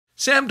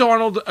Sam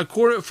Darnold,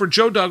 according for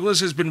Joe Douglas,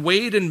 has been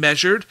weighed and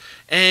measured,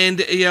 and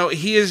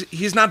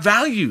he's not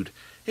valued.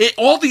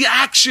 All the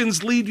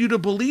actions lead you to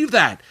believe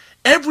that.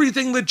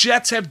 Everything the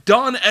Jets have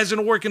done as an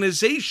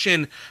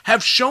organization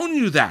have shown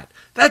you that.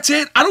 That's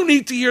it. I don't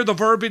need to hear the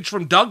verbiage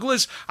from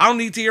Douglas. I don't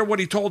need to hear what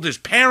he told his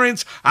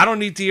parents. I don't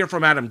need to hear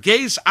from Adam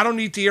Gase. I don't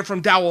need to hear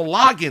from Dowell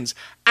Loggins.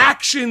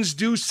 Actions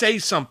do say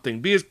something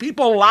because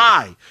people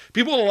lie.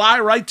 People lie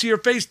right to your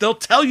face. They'll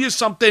tell you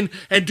something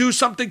and do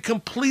something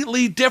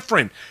completely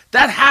different.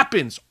 That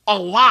happens a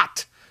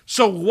lot.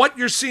 So what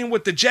you're seeing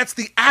with the Jets,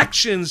 the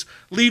actions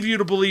leave you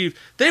to believe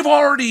they've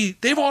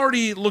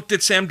already looked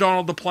at Sam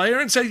Darnold, the player,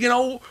 and said,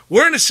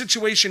 we're in a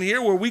situation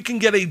here where we can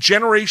get a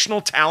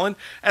generational talent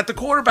at the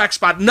quarterback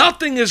spot.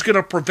 Nothing is going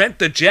to prevent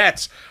the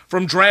Jets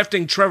from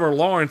drafting Trevor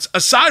Lawrence,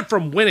 aside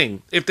from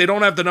winning if they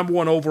don't have the number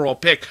 1 overall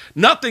pick.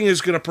 Nothing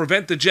is going to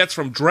prevent the Jets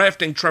from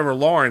drafting Trevor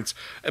Lawrence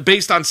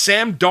based on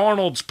Sam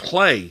Darnold's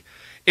play.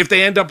 If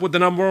they end up with the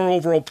number 1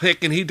 overall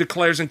pick and he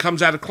declares and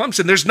comes out of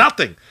Clemson, there's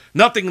nothing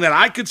that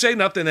I could say,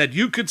 nothing that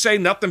you could say,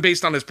 nothing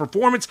based on his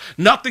performance,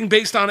 nothing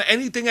based on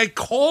anything a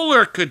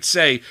caller could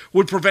say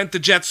would prevent the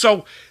Jets.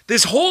 So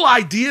this whole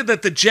idea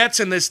that the Jets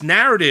and this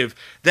narrative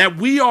that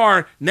we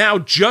are now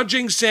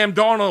judging Sam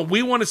Darnold,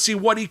 we want to see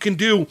what he can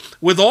do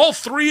with all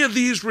 3 of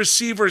these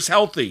receivers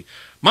healthy.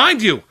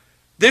 Mind you,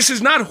 this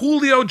is not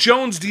Julio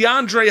Jones,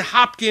 DeAndre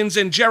Hopkins,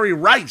 and Jerry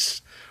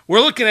Rice. We're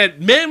looking at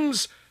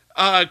Mims,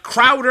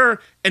 Crowder,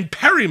 and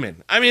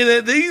Perryman. I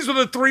mean, these are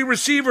the 3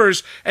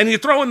 receivers, and you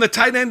throw in the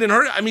tight end and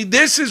Hurt. I mean,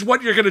 this is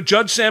what you're going to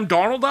judge Sam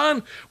Darnold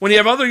on? When you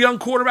have other young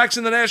quarterbacks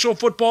in the National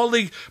Football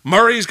League,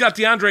 Murray's got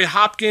DeAndre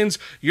Hopkins,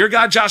 your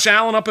guy Josh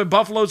Allen up in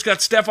Buffalo's got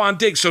Stephon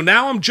Diggs. So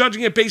now I'm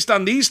judging it based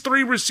on these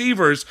 3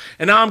 receivers,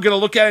 and now I'm going to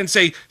look at it and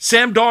say,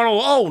 Sam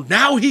Darnold,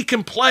 now he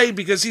can play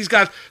because he's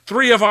got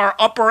 3 of our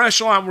upper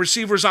echelon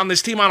receivers on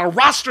this team on a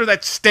roster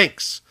that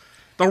stinks.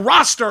 The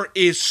roster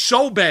is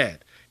so bad.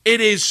 It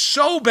is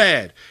so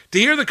bad to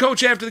hear the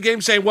coach after the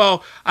game say,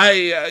 when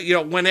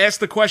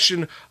asked the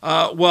question,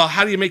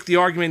 how do you make the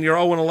argument you're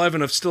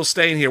 0-11 of still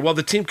staying here? Well,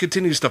 the team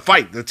continues to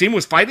fight. The team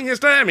was fighting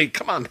yesterday? I mean,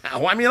 come on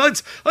now. I mean,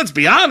 let's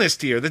be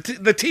honest here.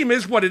 The team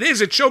is what it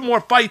is. It showed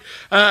more fight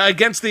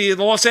against the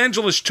Los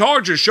Angeles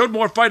Chargers, showed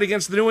more fight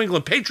against the New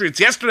England Patriots.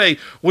 Yesterday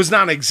was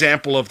not an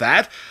example of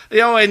that.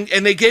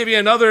 And they gave you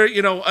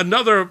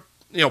another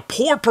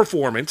poor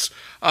performance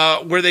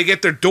where they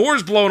get their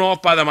doors blown off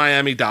by the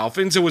Miami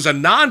Dolphins. It was a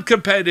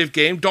non-competitive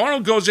game.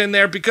 Darnold goes in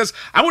there because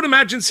I would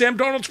imagine Sam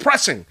Darnold's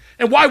pressing.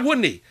 And why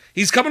wouldn't he?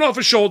 He's coming off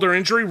a shoulder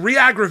injury,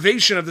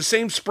 re-aggravation of the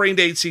same sprained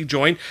AC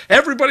joint.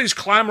 Everybody's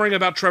clamoring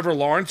about Trevor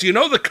Lawrence.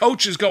 The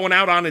coach is going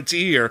out on its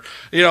ear.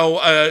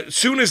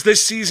 Soon as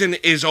this season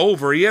is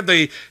over, you have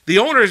the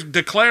owners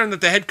declaring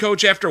that the head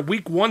coach after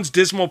week 1's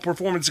dismal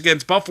performance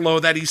against Buffalo,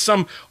 that he's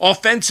some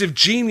offensive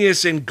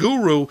genius and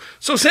guru.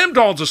 So Sam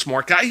Darnold's a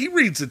smart guy. He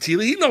reads the tea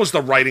leaves. He knows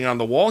the writing on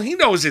the wall. He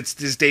knows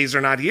his days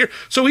are not here.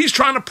 So he's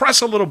trying to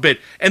press a little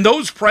bit. And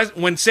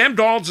when Sam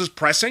Darnold is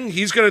pressing,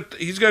 he's gonna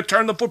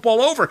turn the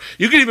football over.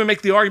 You can even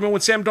make the argument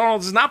when Sam Darnold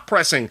is not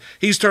pressing,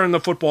 he's turning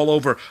the football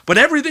over. But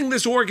everything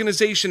this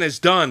organization has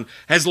done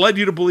has led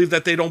you to believe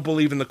that they don't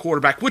believe in the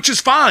quarterback, which is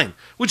fine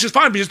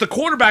because the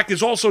quarterback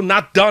has also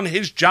not done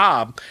his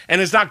job and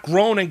has not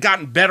grown and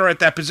gotten better at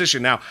that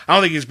position. Now, I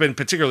don't think he's been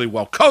particularly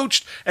well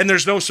coached, and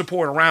there's no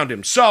support around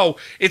him. So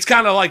it's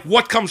kind of like,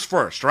 what comes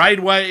first, right?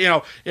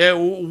 Well,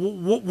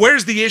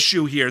 where's the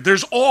issue here?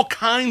 There's all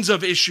kinds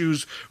of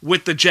issues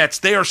with the Jets.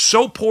 They are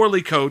so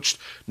poorly coached.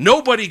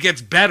 Nobody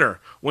gets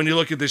better when you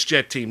look at this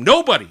Jet team.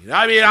 Nobody.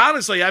 I mean,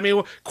 honestly,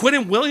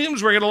 Quinnen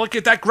Williams, we're going to look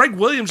at that. Greg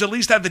Williams at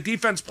least had the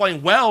defense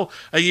playing well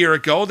a year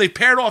ago. They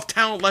paired off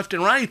talent left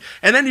and right,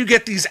 and then you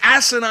get these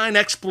asinine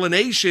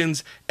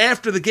explanations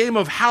after the game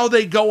of how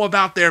they go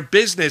about their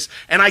business,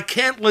 and I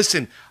can't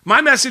listen.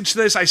 My message to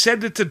this, I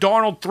said it to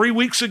Darnold 3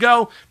 weeks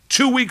ago,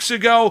 2 weeks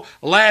ago,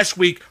 last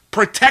week,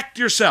 protect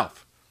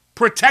yourself.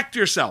 Protect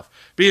yourself.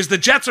 Because the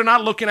Jets are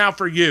not looking out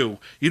for you.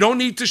 You don't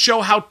need to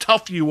show how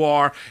tough you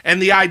are.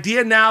 And the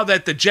idea now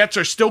that the Jets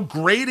are still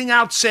grading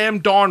out Sam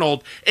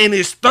Darnold in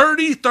his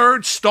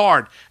 33rd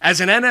start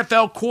as an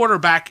NFL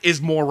quarterback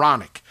is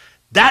moronic.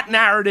 That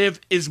narrative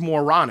is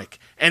moronic.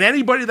 And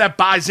anybody that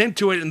buys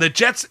into it, and the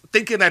Jets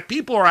thinking that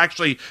people are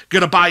actually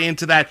going to buy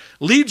into that,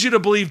 leads you to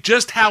believe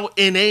just how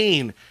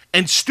inane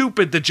and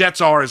stupid the Jets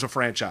are as a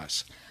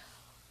franchise.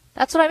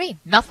 That's what I mean.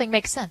 Nothing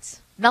makes sense.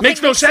 Nothing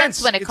makes no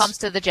sense when it comes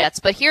to the Jets.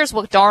 But here's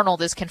what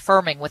Darnold is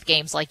confirming with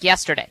games like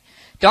yesterday.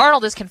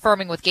 Darnold is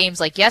confirming with games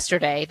like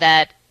yesterday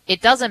that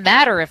it doesn't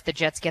matter if the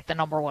Jets get the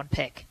number 1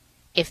 pick.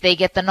 If they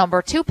get the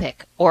number 2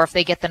 pick, or if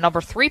they get the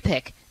number 3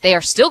 pick, they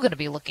are still going to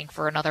be looking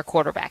for another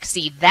quarterback.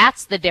 See,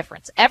 that's the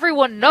difference.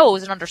 Everyone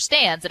knows and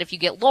understands that if you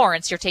get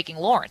Lawrence, you're taking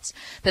Lawrence.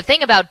 The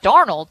thing about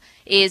Darnold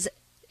is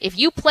if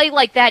you play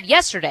like that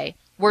yesterday,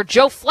 where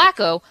Joe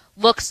Flacco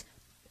looks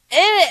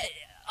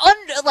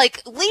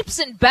leaps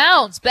and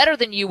bounds better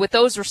than you with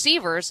those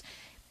receivers,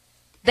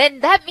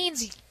 then that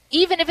means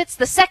even if it's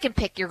the 2nd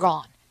pick, you're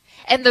gone.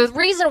 And the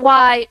reason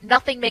why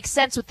nothing makes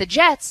sense with the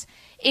Jets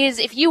is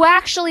if you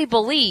actually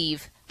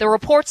believe the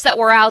reports that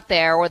were out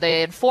there, or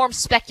the informed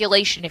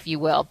speculation, if you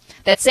will,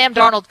 that Sam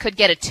Darnold could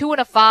get a 2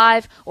 and a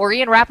 5, or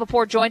Ian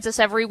Rappaport joins us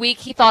every week,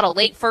 he thought a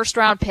late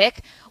first-round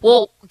pick.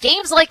 Well,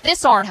 games like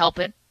this aren't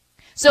helping.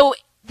 So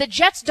the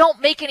Jets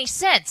don't make any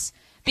sense,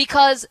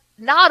 because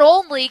not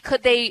only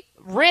could they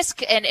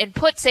risk and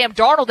put Sam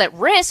Darnold at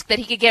risk that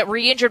he could get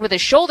re-injured with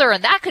his shoulder,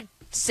 and that could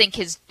sink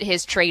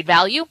his trade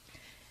value,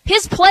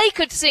 his play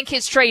could sink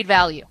his trade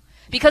value,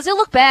 because it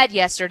looked bad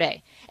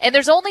yesterday. And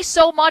there's only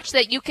so much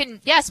that you can,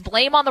 yes,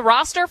 blame on the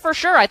roster for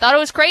sure. I thought it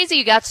was crazy.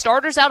 You got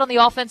starters out on the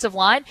offensive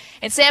line.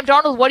 And Sam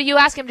Darnold, what do you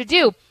ask him to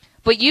do?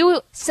 But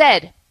you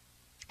said,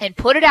 and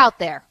put it out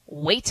there,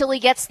 wait till he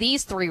gets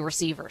these 3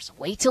 receivers.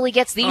 Wait till he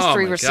gets these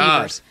 3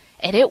 receivers. God.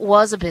 And it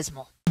was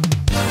abysmal.